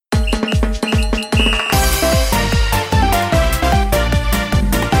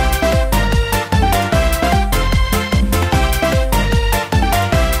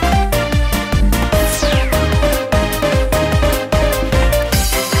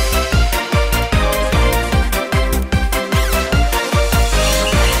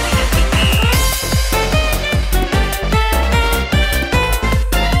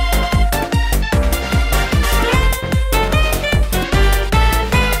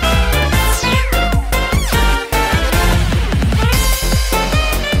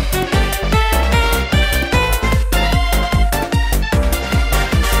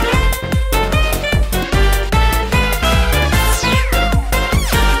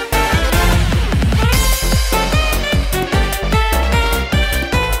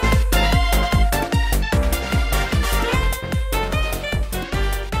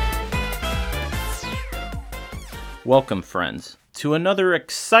Welcome, friends, to another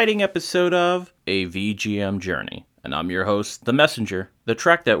exciting episode of A VGM Journey. And I'm your host, The Messenger. The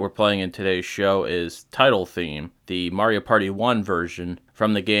track that we're playing in today's show is Title Theme, the Mario Party 1 version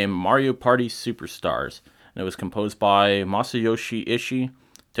from the game Mario Party Superstars. And it was composed by Masayoshi Ishi,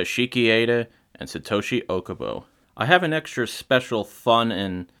 Toshiki Aida, and Satoshi Okubo. I have an extra special fun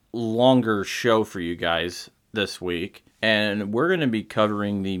and longer show for you guys this week. And we're going to be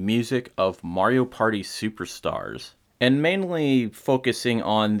covering the music of Mario Party Superstars, and mainly focusing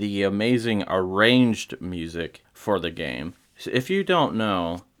on the amazing arranged music for the game. So if you don't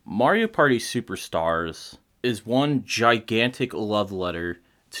know, Mario Party Superstars is one gigantic love letter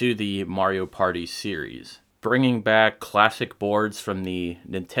to the Mario Party series, bringing back classic boards from the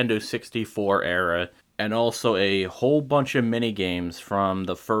Nintendo 64 era, and also a whole bunch of minigames from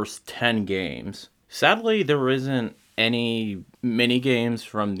the first 10 games. Sadly, there isn't any mini-games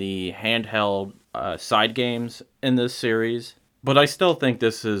from the handheld side games in this series, but I still think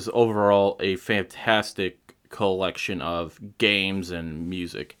this is overall a fantastic collection of games and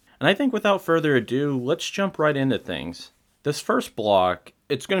music. And I think without further ado, let's jump right into things. This first block,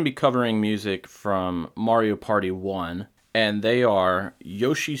 it's going to be covering music from Mario Party 1, and they are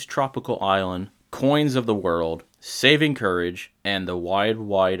Yoshi's Tropical Island, Coins of the World, Saving Courage, and The Wide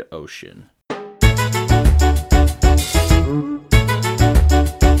Wide Ocean.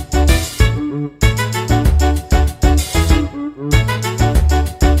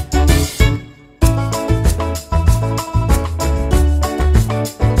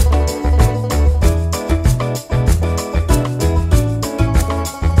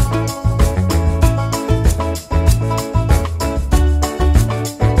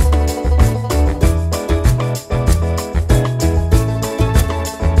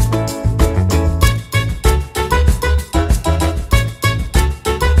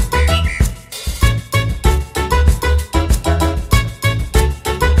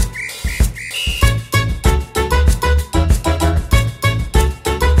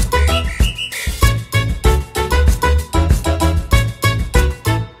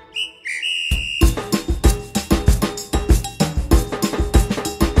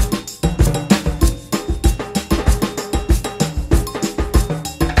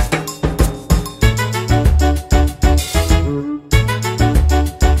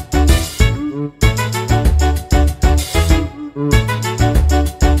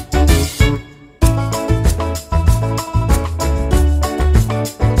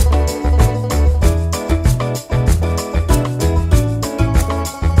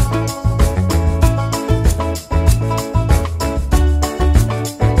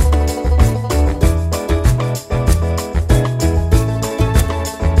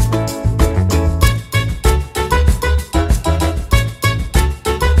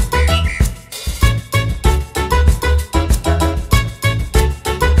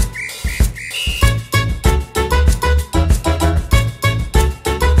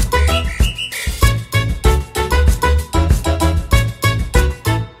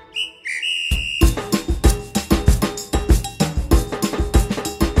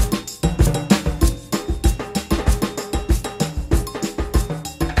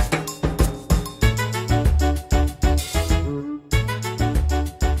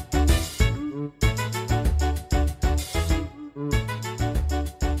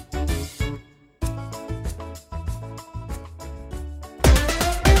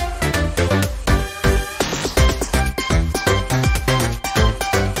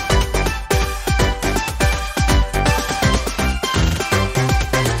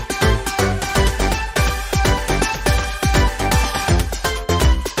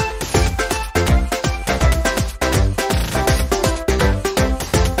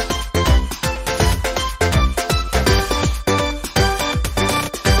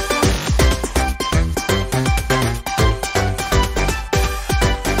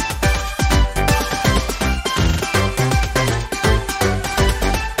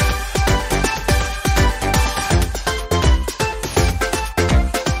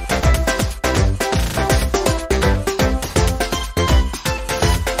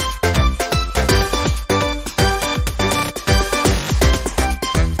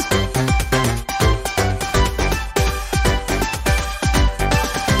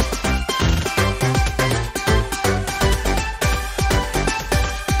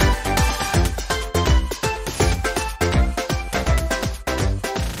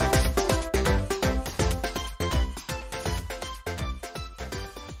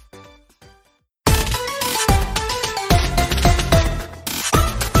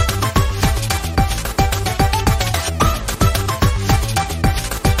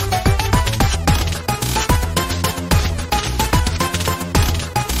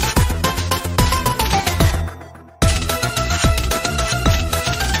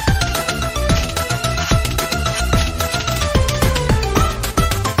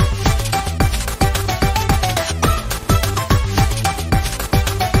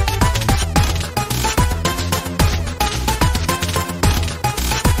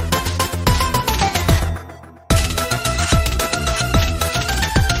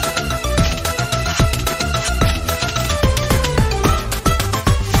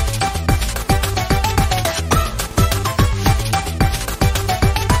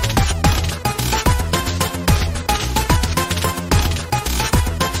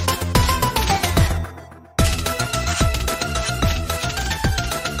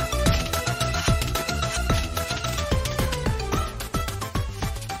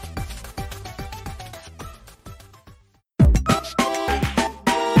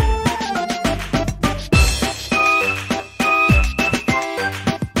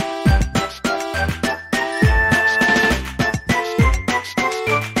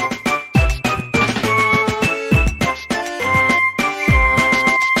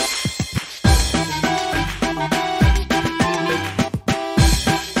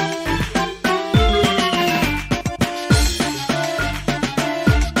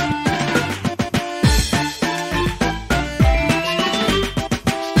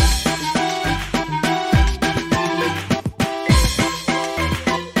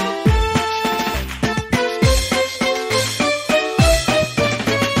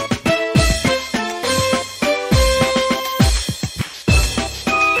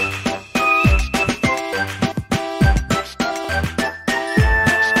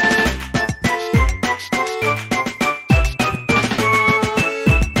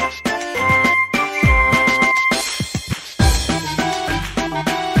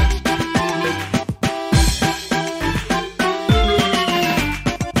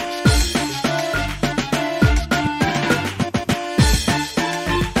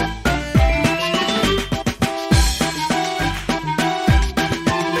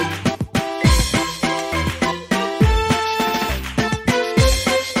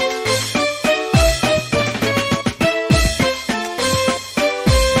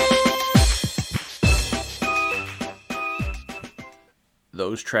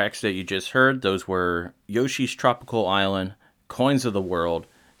 tracks that you just heard, those were Yoshi's Tropical Island, Coins of the World,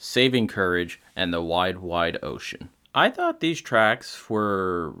 Saving Courage, and The Wide, Wide Ocean. I thought these tracks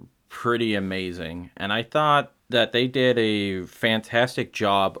were pretty amazing, and I thought that they did a fantastic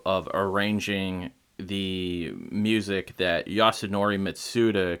job of arranging the music that Yasunori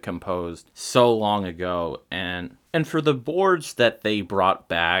Mitsuda composed so long ago. And for the boards that they brought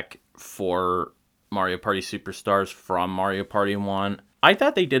back for Mario Party Superstars from Mario Party 1, I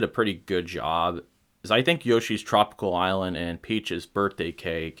thought they did a pretty good job. As I think Yoshi's Tropical Island and Peach's Birthday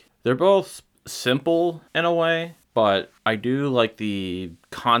Cake, they're both simple in a way, but I do like the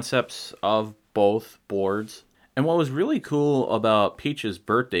concepts of both boards. And what was really cool about Peach's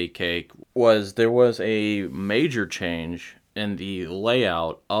Birthday Cake was there was a major change in the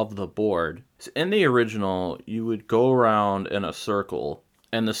layout of the board. In the original, you would go around in a circle,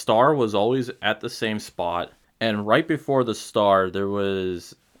 and the star was always at the same spot. And right before the star, there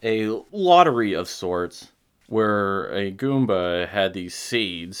was a lottery of sorts where a Goomba had these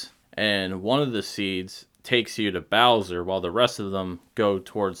seeds, and one of the seeds takes you to Bowser while the rest of them go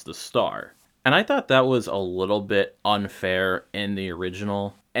towards the star. And I thought that was a little bit unfair in the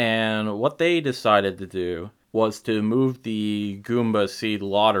original. And what they decided to do was to move the Goomba Seed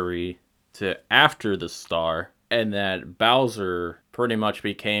Lottery to after the star, and that Bowser pretty much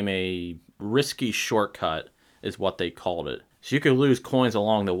became a risky shortcut, is what they called it. So you could lose coins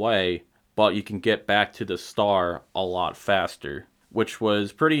along the way, but you can get back to the star a lot faster, which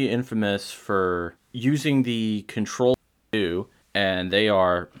was pretty infamous for using the control two. And they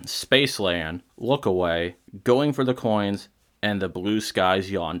are Spaceland, Look Away, Going for the Coins, and The Blue Skies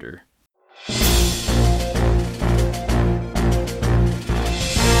Yonder.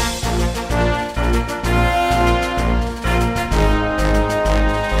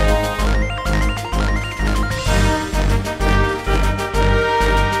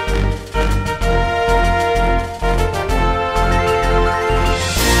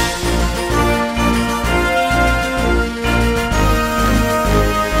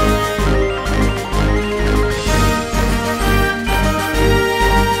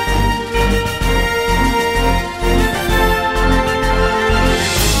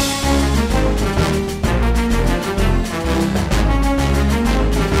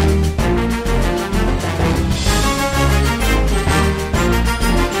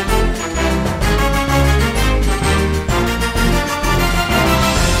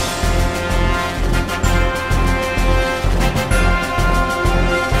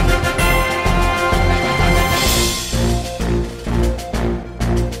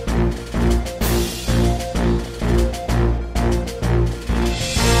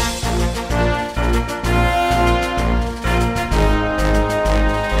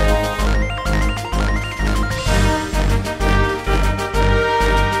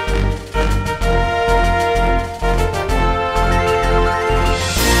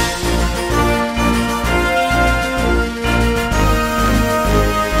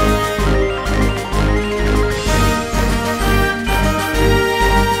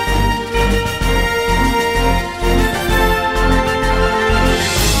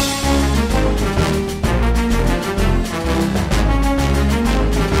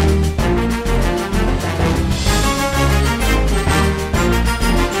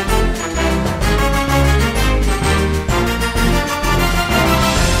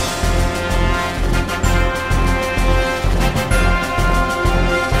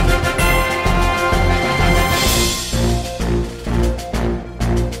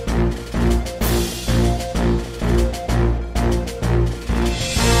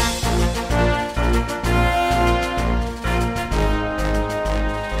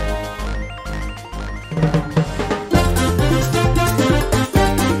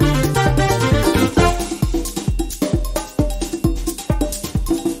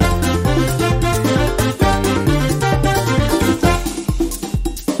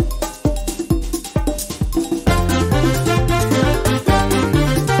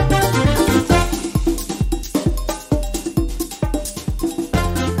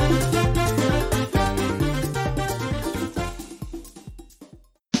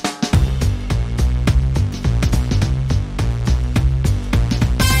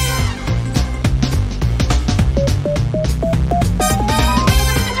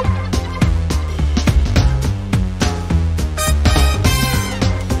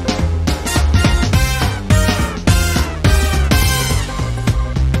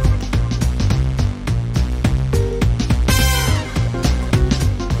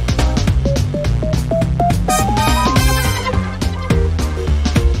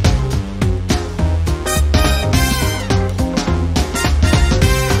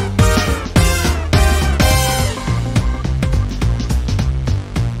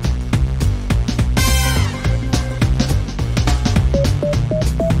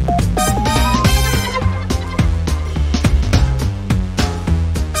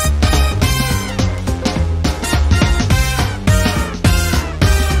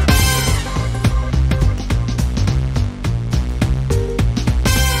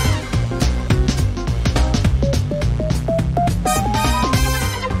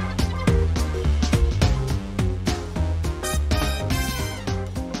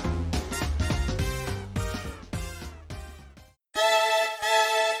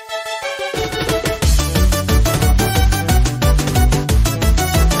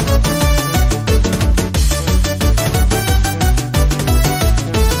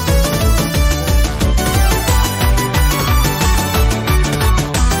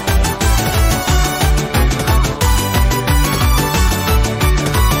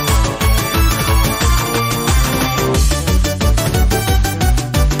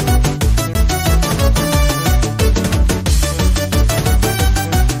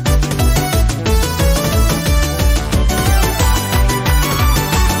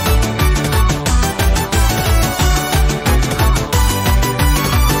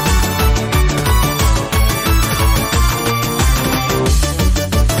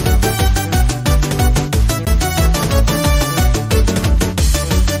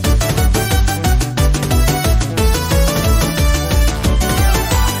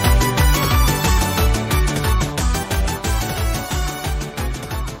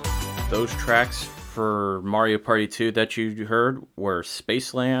 those tracks for Mario Party 2 that you heard were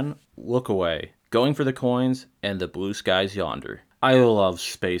Spaceland, Look Away, Going for the Coins, and The Blue Skies Yonder. I love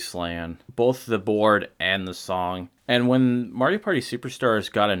Spaceland, both the board and the song. And when Mario Party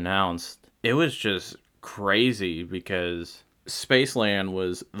Superstars got announced, it was just crazy because Spaceland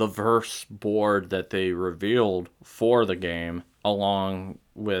was the first board that they revealed for the game, along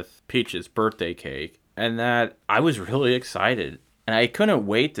with Peach's birthday cake. And that I was really excited. And I couldn't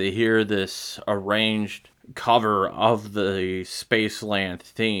wait to hear this arranged cover of the Spaceland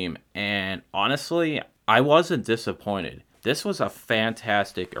theme. And honestly, I wasn't disappointed. This was a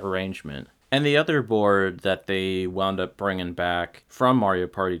fantastic arrangement. And the other board that they wound up bringing back from Mario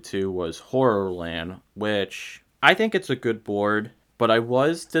Party 2 was Horrorland, which I think it's a good board, but I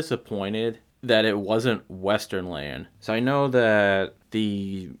was disappointed that it wasn't Westernland. So I know that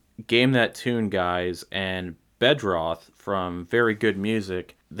the Game That Tune guys and Bedroth from Very Good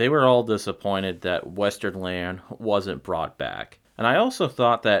Music, they were all disappointed that Westernland wasn't brought back. And I also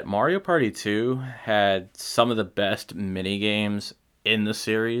thought that Mario Party 2 had some of the best minigames in the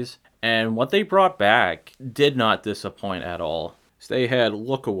series, and what they brought back did not disappoint at all. So they had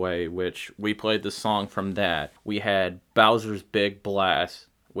Look Away, which we played the song from that. We had Bowser's Big Blast,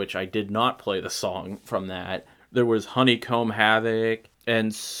 which I did not play the song from that. There was Honeycomb Havoc,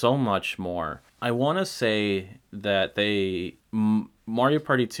 and so much more. I want to say that Mario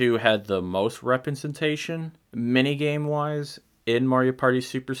Party 2 had the most representation, minigame-wise, in Mario Party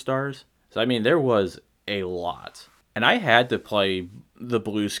Superstars. So, I mean, there was a lot. And I had to play The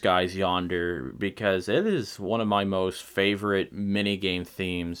Blue Skies Yonder because it is one of my most favorite minigame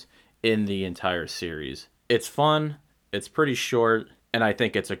themes in the entire series. It's fun, it's pretty short, and I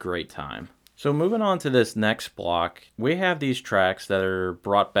think it's a great time. So moving on to this next block, we have these tracks that are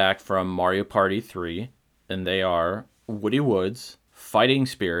brought back from Mario Party 3, and they are Woody Woods, Fighting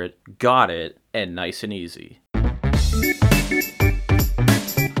Spirit, Got It, and Nice and Easy.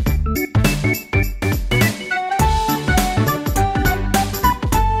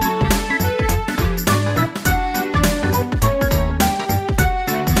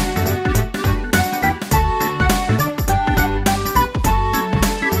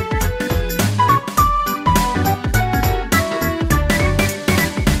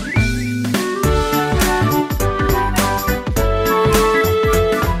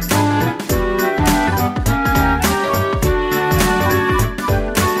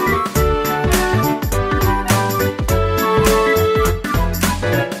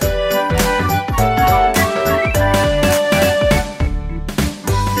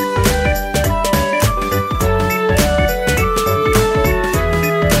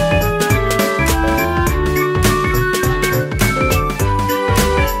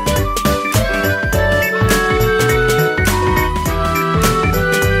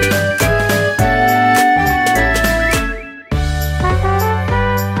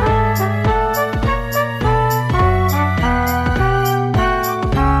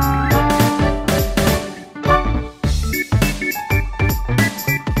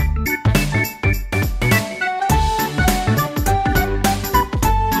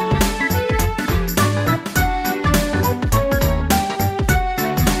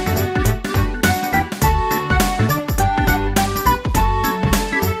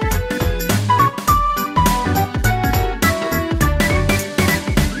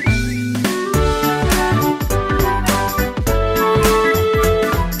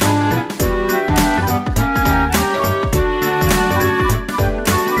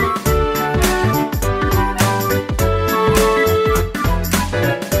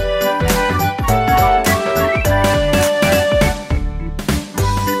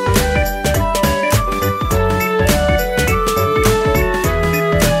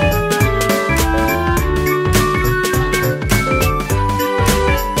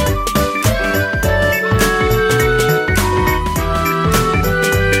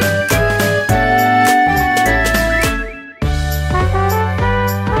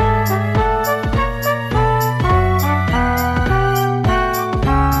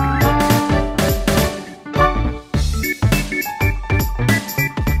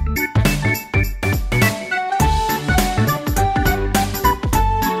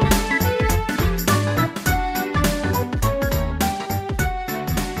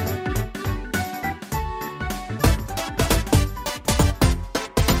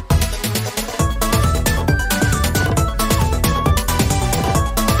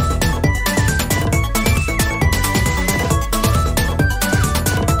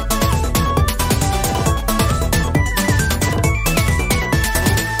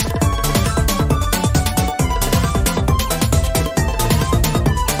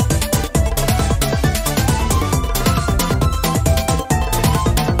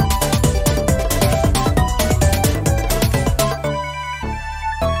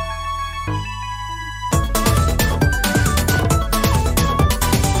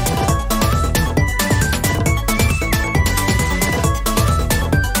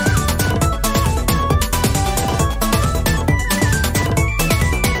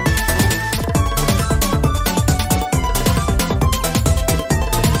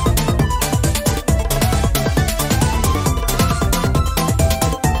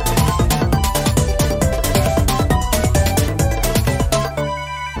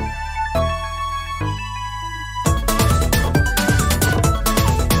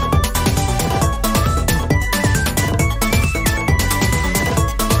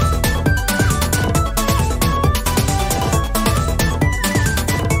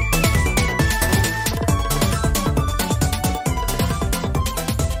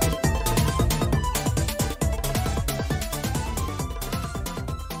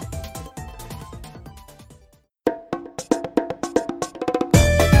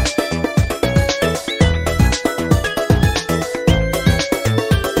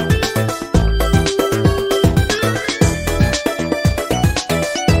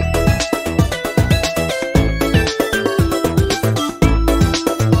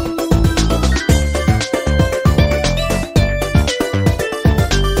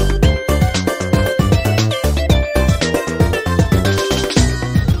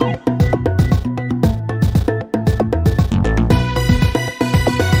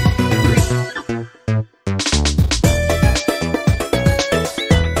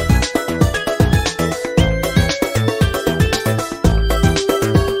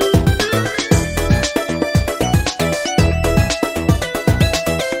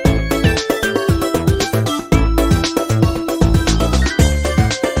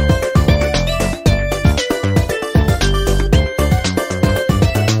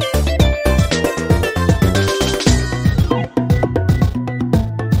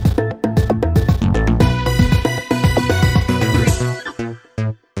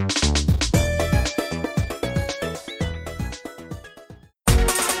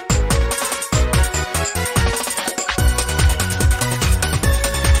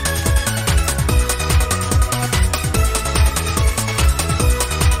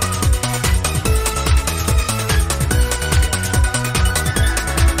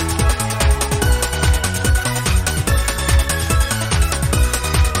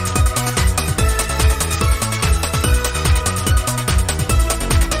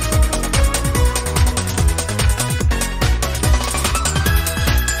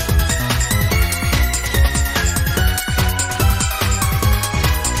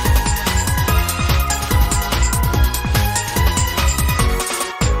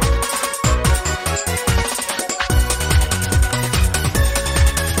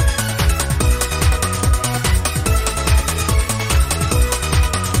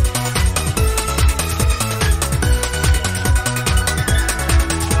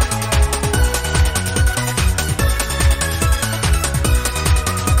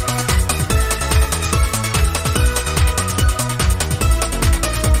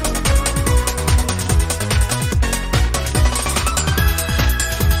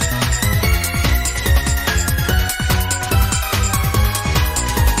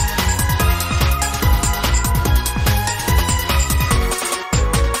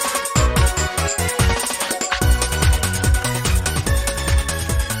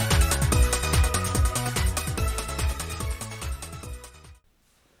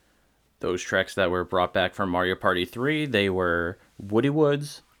 those tracks that were brought back from Mario Party 3, they were Woody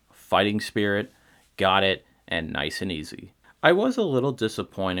Woods, Fighting Spirit, Got It, and Nice and Easy. I was a little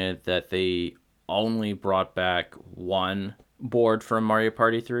disappointed that they only brought back one board from Mario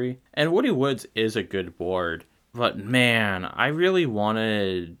Party 3. And Woody Woods is a good board, but man, I really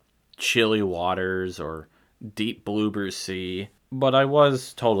wanted Chilly Waters or Deep Bloober Sea, but I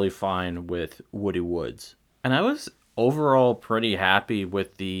was totally fine with Woody Woods. And I was overall pretty happy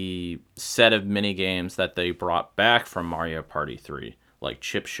with the set of minigames that they brought back from Mario Party 3, like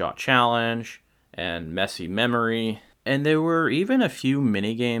Chip Shot Challenge and Messy Memory. And there were even a few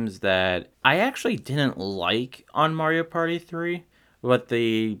minigames that I actually didn't like on Mario Party 3, but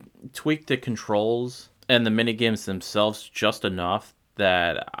they tweaked the controls and the minigames themselves just enough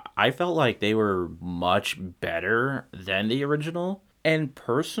that I felt like they were much better than the original. And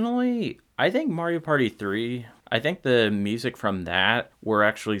personally, I think Mario Party 3, I think the music from that were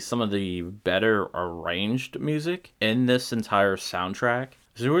actually some of the better arranged music in this entire soundtrack.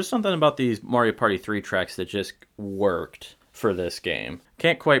 So there was something about these Mario Party 3 tracks that just worked for this game.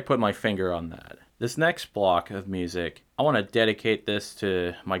 Can't quite put my finger on that. This next block of music, I want to dedicate this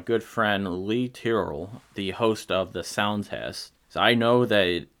to my good friend Lee Tyrrell, the host of the Sound Test. So I know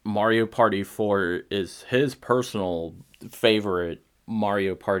that Mario Party 4 is his personal favorite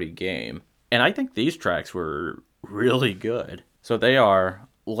Mario Party game. And I think these tracks were really good. So they are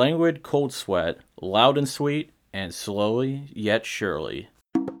Languid Cold Sweat, Loud and Sweet, and Slowly Yet Surely.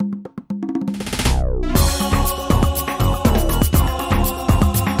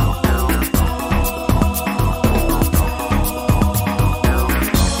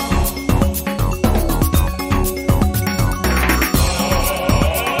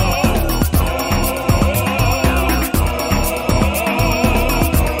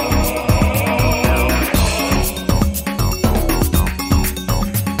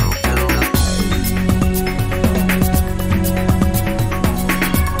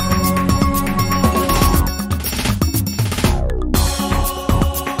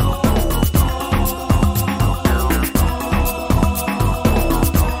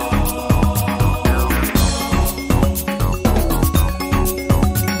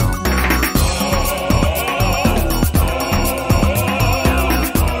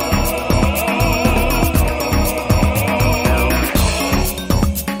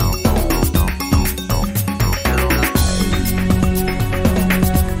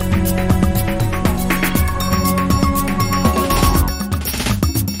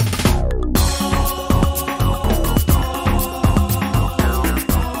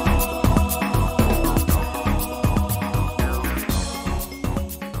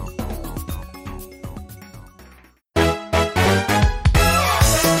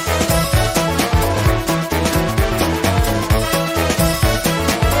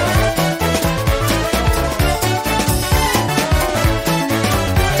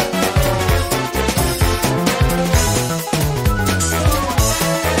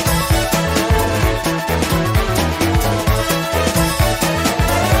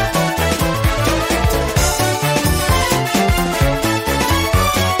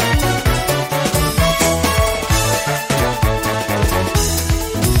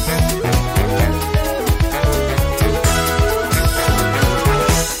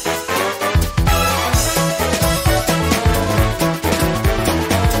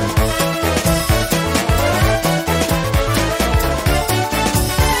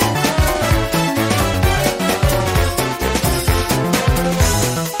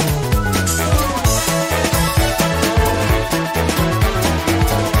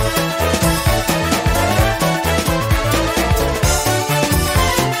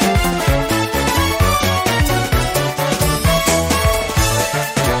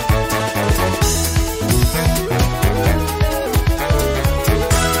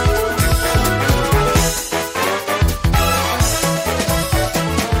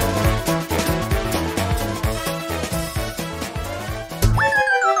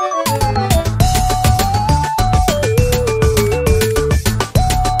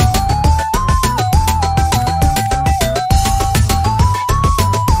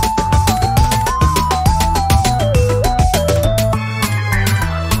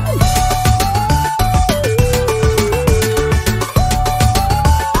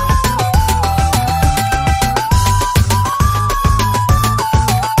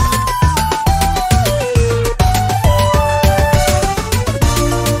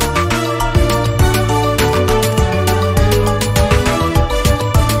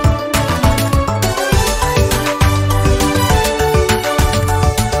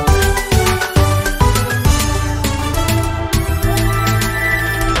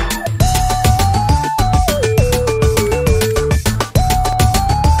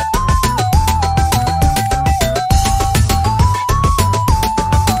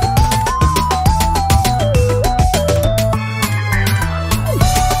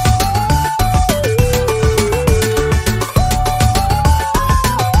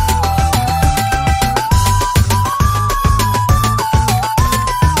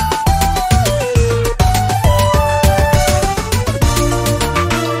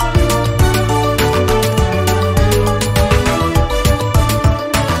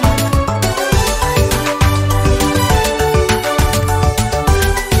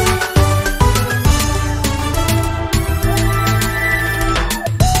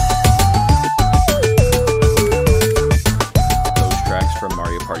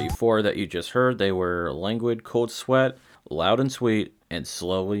 Party 4 that you just heard. They were Languid, Cold Sweat, Loud and Sweet, and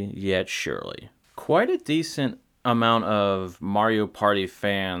Slowly Yet Surely. Quite a decent amount of Mario Party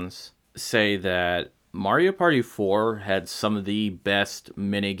fans say that Mario Party 4 had some of the best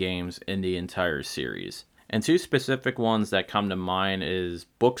minigames in the entire series. And two specific ones that come to mind is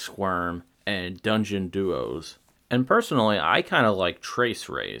Book Squirm and Dungeon Duos. And personally, I kind of like Trace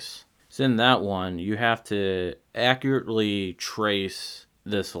Race. So in that one, you have to accurately trace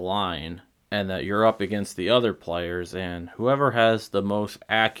this line, and that you're up against the other players, and whoever has the most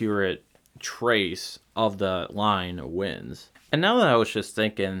accurate trace of the line wins. And now that I was just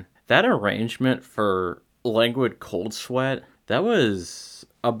thinking, that arrangement for Languid Cold Sweat, that was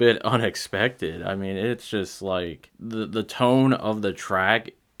a bit unexpected. I mean, it's just like the tone of the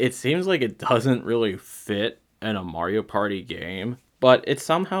track, it seems like it doesn't really fit in a Mario Party game, but it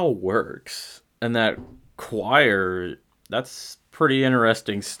somehow works. And that choir, that's pretty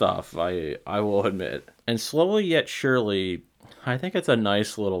interesting stuff, I will admit. And Slowly Yet Surely, I think it's a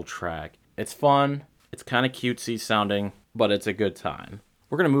nice little track. It's fun, it's kind of cutesy sounding, but it's a good time.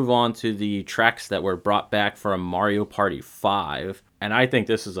 We're going to move on to the tracks that were brought back from Mario Party 5, and I think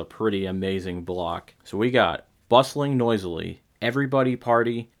this is a pretty amazing block. So we got Bustling Noisily, Everybody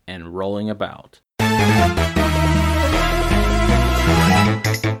Party, and Rolling About.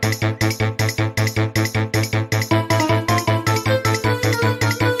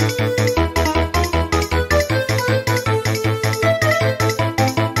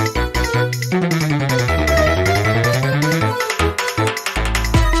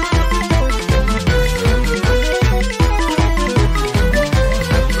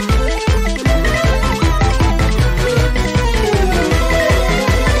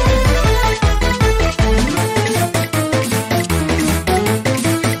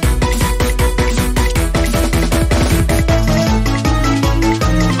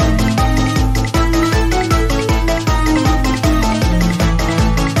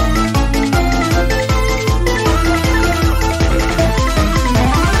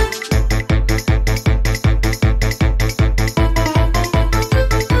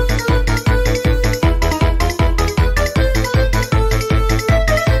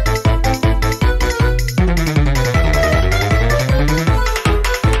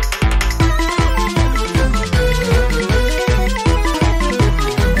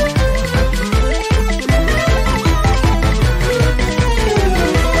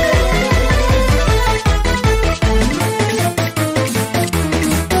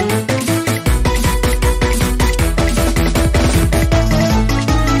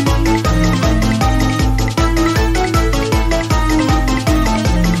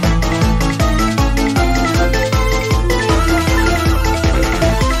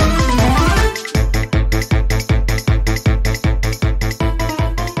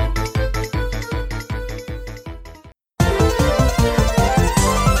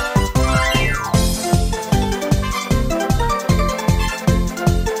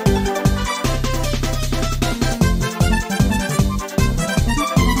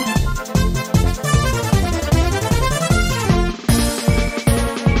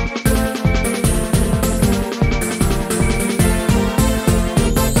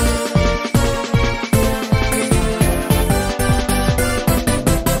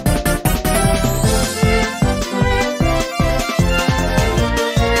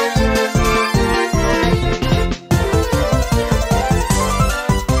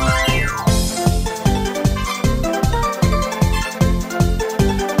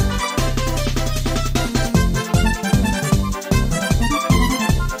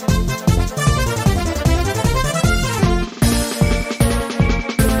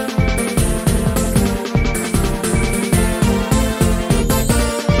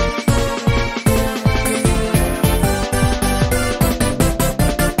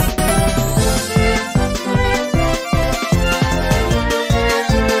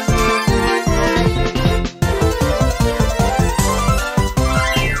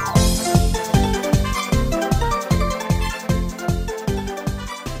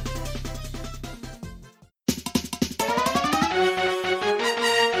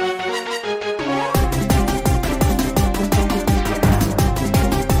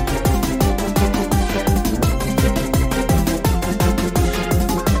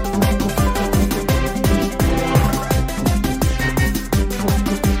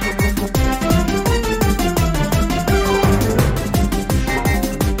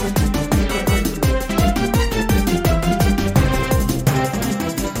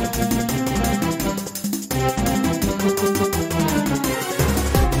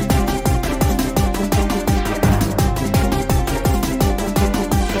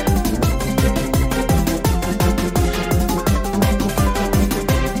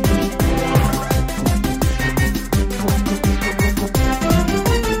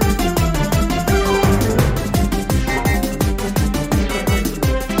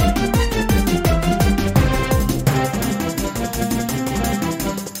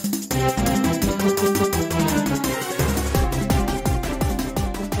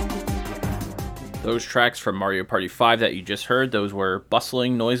 those tracks from Mario Party 5 that you just heard, those were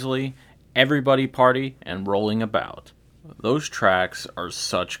Bustling, Noisily, Everybody Party, and Rolling About. Those tracks are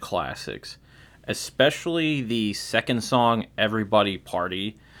such classics, especially the second song, Everybody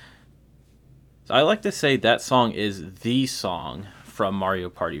Party. I like to say that song is the song from Mario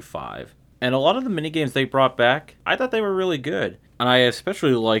Party 5. And a lot of the minigames they brought back, I thought they were really good. And I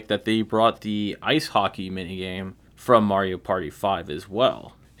especially like that they brought the ice hockey minigame from Mario Party 5 as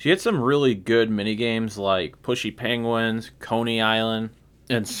well. She had some really good minigames like Pushy Penguins, Coney Island,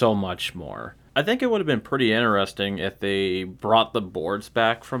 and so much more. I think it would have been pretty interesting if they brought the boards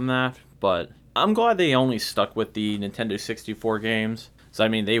back from that, but I'm glad they only stuck with the Nintendo 64 games. So, I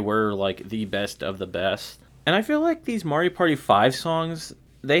mean, they were like the best of the best. And I feel like these Mario Party 5 songs,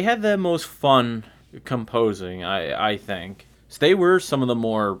 they had the most fun composing, I think. So they were some of the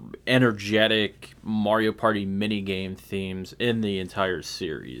more energetic Mario Party minigame themes in the entire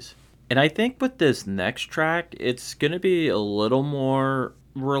series. And I think with this next track, it's going to be a little more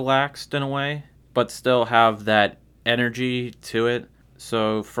relaxed in a way, but still have that energy to it.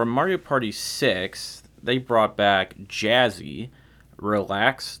 So from Mario Party 6, they brought back Jazzy,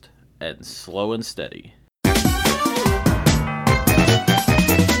 relaxed, and slow and steady.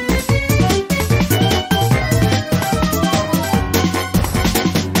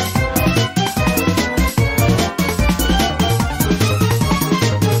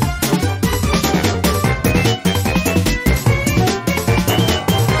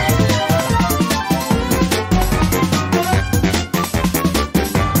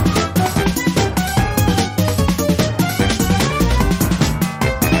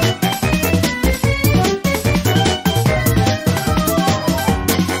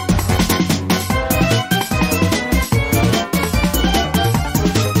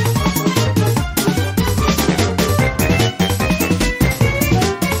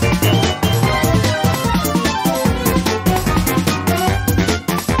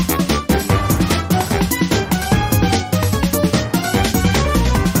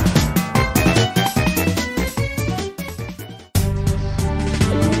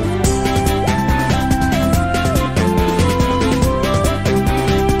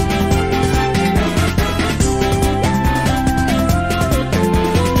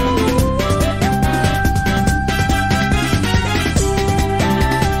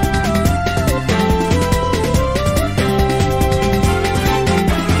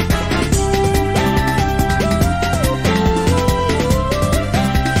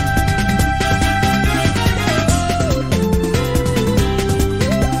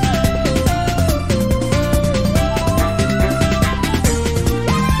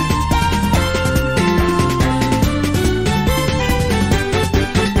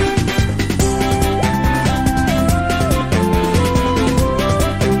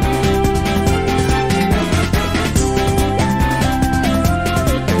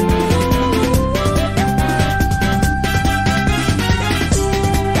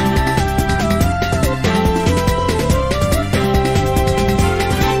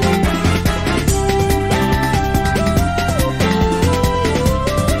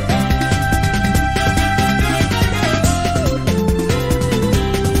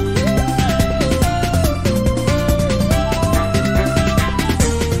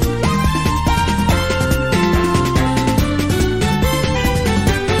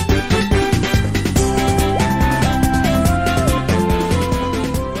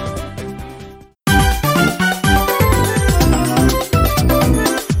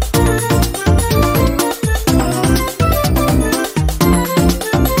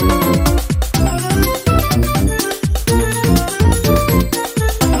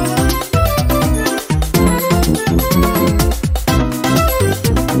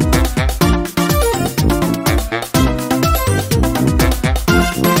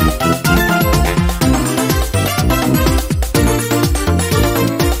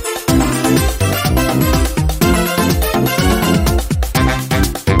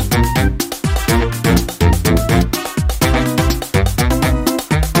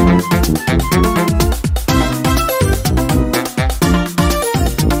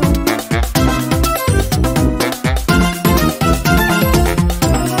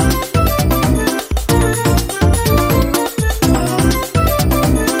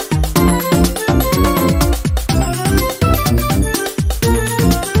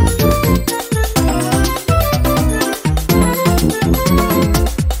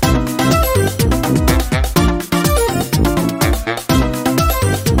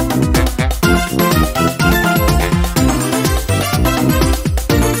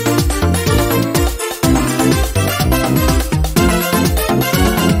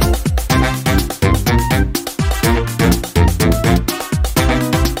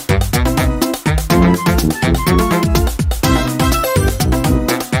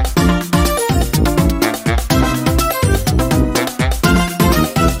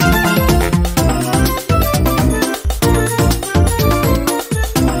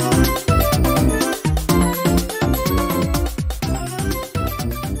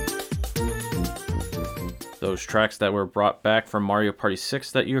 Those tracks that were brought back from Mario Party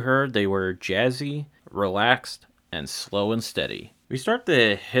 6 that you heard, they were Jazzy, Relaxed, and Slow and Steady. We start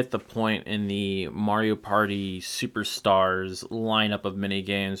to hit the point in the Mario Party Superstars lineup of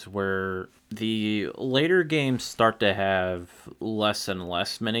minigames where the later games start to have less and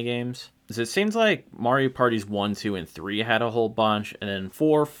less minigames. It seems like Mario Parties 1, 2, and 3 had a whole bunch, and then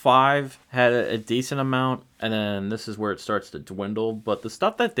 4, 5 had a decent amount, and then this is where it starts to dwindle. But the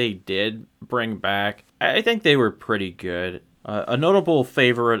stuff that they did bring back, I think they were pretty good. A notable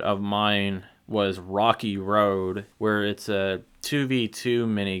favorite of mine was Rocky Road, where it's a 2v2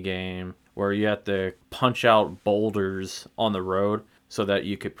 minigame where you have to punch out boulders on the road so that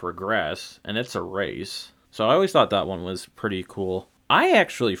you could progress, and it's a race. So I always thought that one was pretty cool. I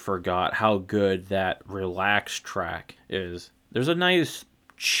actually forgot how good that Relax track is. There's a nice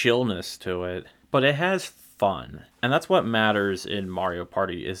chillness to it, but it has fun. And that's what matters in Mario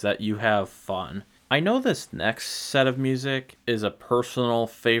Party, is that you have fun. I know this next set of music is a personal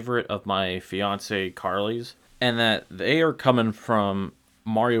favorite of my fiance Carly's, and that they are coming from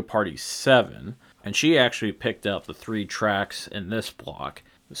Mario Party 7, and she actually picked up the 3 tracks in this block.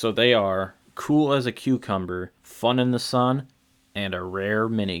 So they are Cool as a Cucumber, Fun in the Sun, and a Rare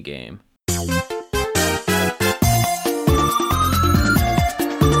Minigame.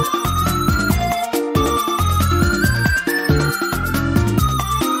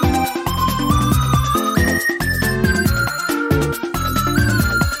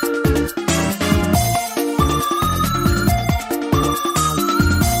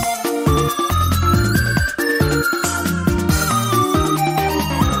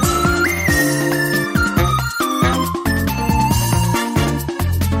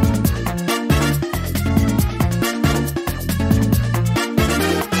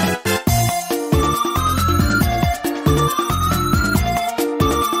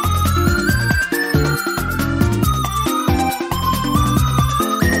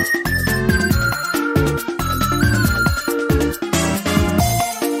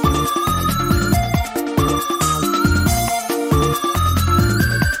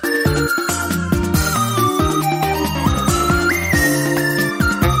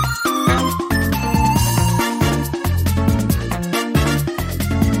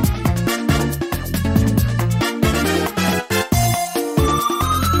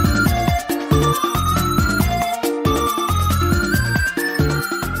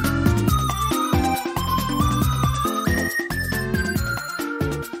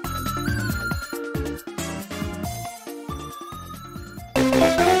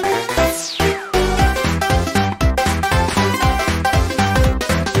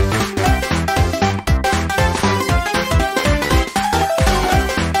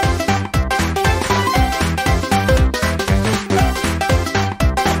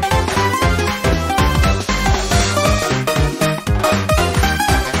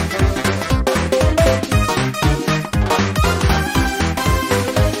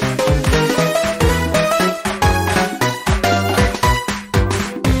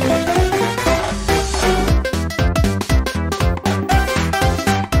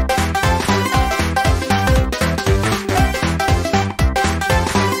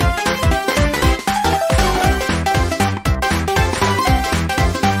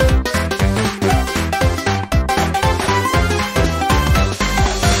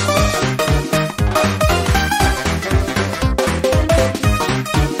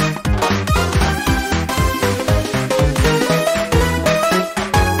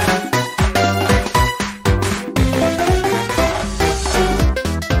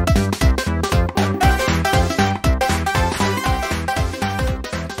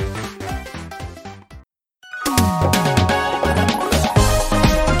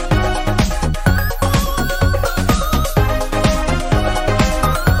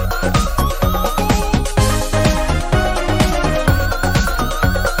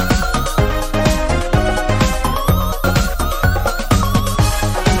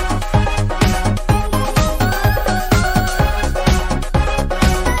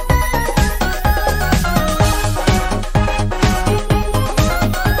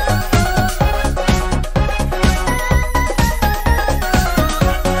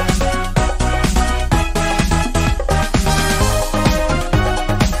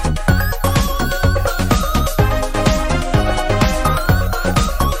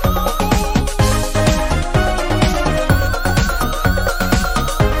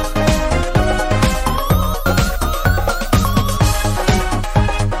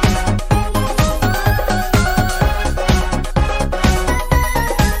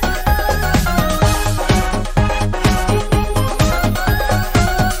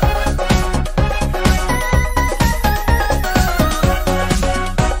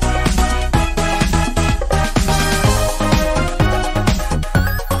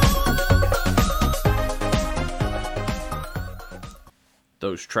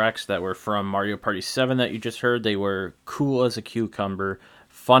 those tracks that were from Mario Party 7 that you just heard, they were Cool as a Cucumber,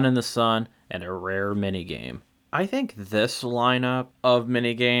 Fun in the Sun, and a rare minigame. I think this lineup of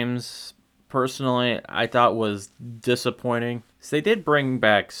minigames, personally, I thought was disappointing. So they did bring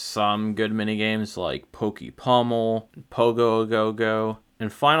back some good minigames like Pokey Pummel, Pogo Go Go,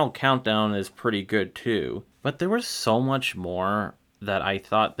 and Final Countdown is pretty good too. But there was so much more that I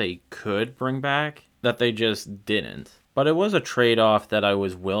thought they could bring back that they just didn't. But it was a trade-off that I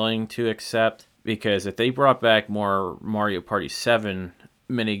was willing to accept, because if they brought back more Mario Party 7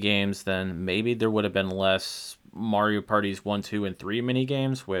 minigames, then maybe there would have been less Mario Parties 1, 2, and 3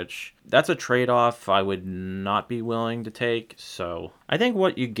 minigames, which that's a trade-off I would not be willing to take. So I think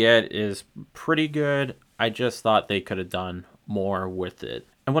what you get is pretty good. I just thought they could have done more with it.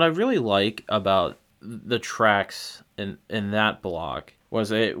 And what I really like about the tracks in that block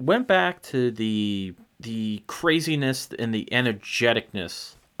was it went back to the craziness and the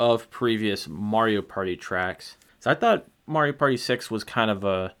energeticness of previous Mario Party tracks. So I thought Mario Party 6 was kind of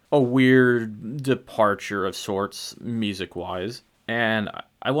a weird departure of sorts, music-wise. And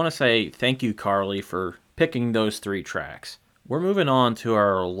I want to say thank you, Carly, for picking those 3 tracks. We're moving on to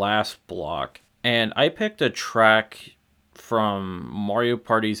our last block. And I picked a track from Mario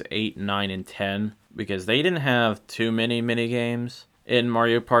Parties 8, 9, and 10, because they didn't have too many minigames in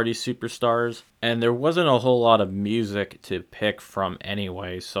Mario Party Superstars, and there wasn't a whole lot of music to pick from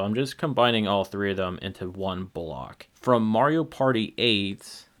anyway, so I'm just combining all 3 of them into one block. From Mario Party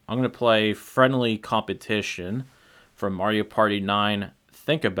 8, I'm going to play Friendly Competition. From Mario Party 9,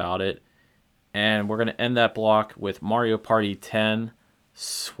 Think About It. And we're going to end that block with Mario Party 10,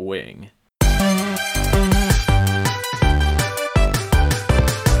 Swing.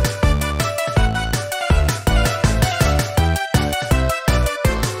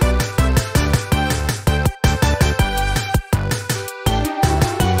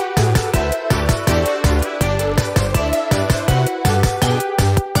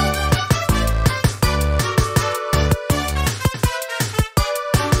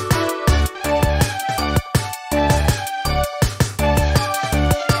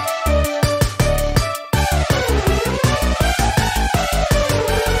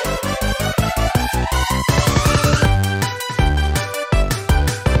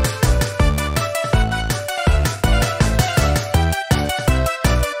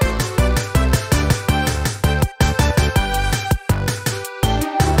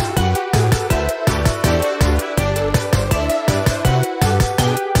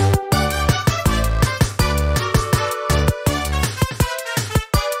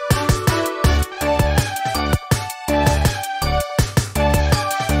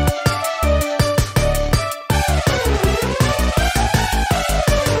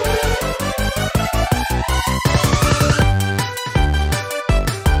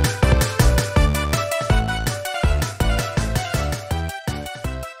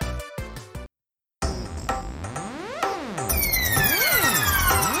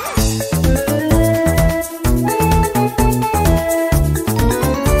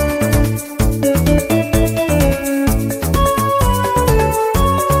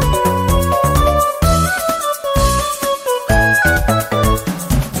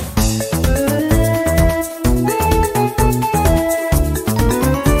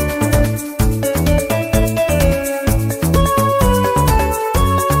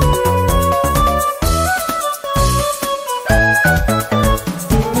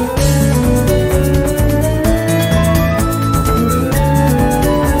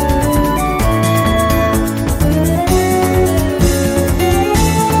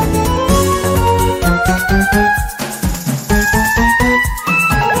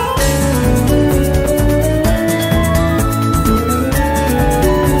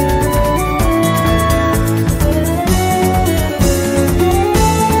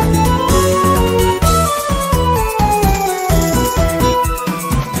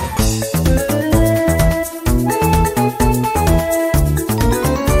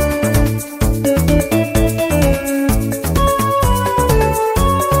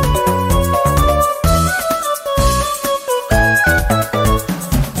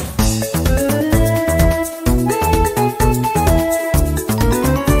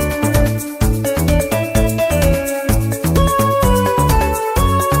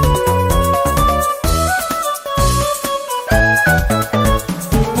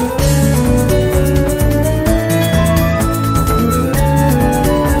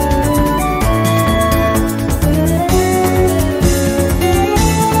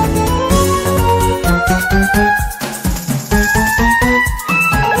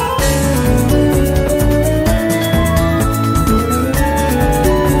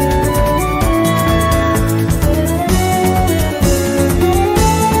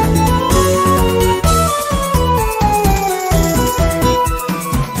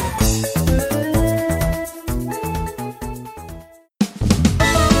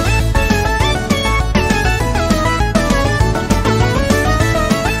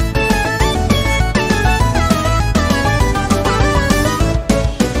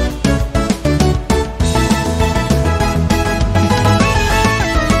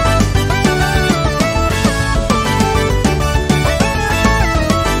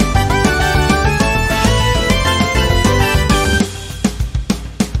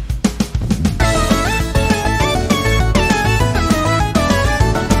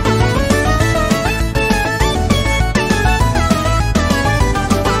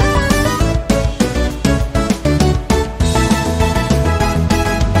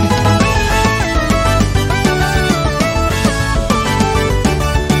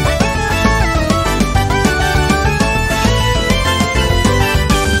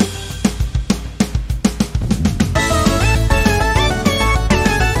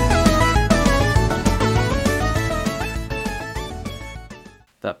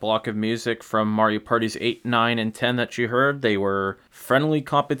 That block of music from Mario Parties 8, 9, and 10 that you heard, they were Friendly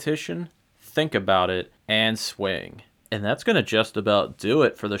Competition, Think About It, and Swing. And that's going to just about do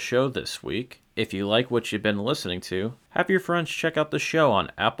it for the show this week. If you like what you've been listening to, have your friends check out the show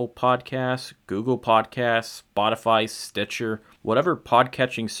on Apple Podcasts, Google Podcasts, Spotify, Stitcher, whatever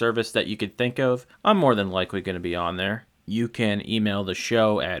podcatching service that you could think of. I'm more than likely going to be on there. You can email the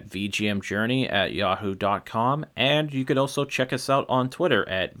show at vgmjourney@yahoo.com, and you could also check us out on Twitter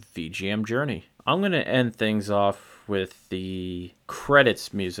at vgmjourney. I'm going to end things off with the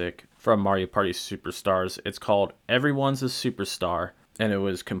credits music from Mario Party Superstars. It's called Everyone's a Superstar, and it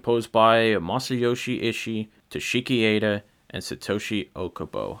was composed by Masayoshi Ishi, Toshiki Aida, and Satoshi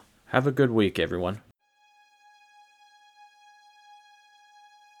Okubo. Have a good week, everyone.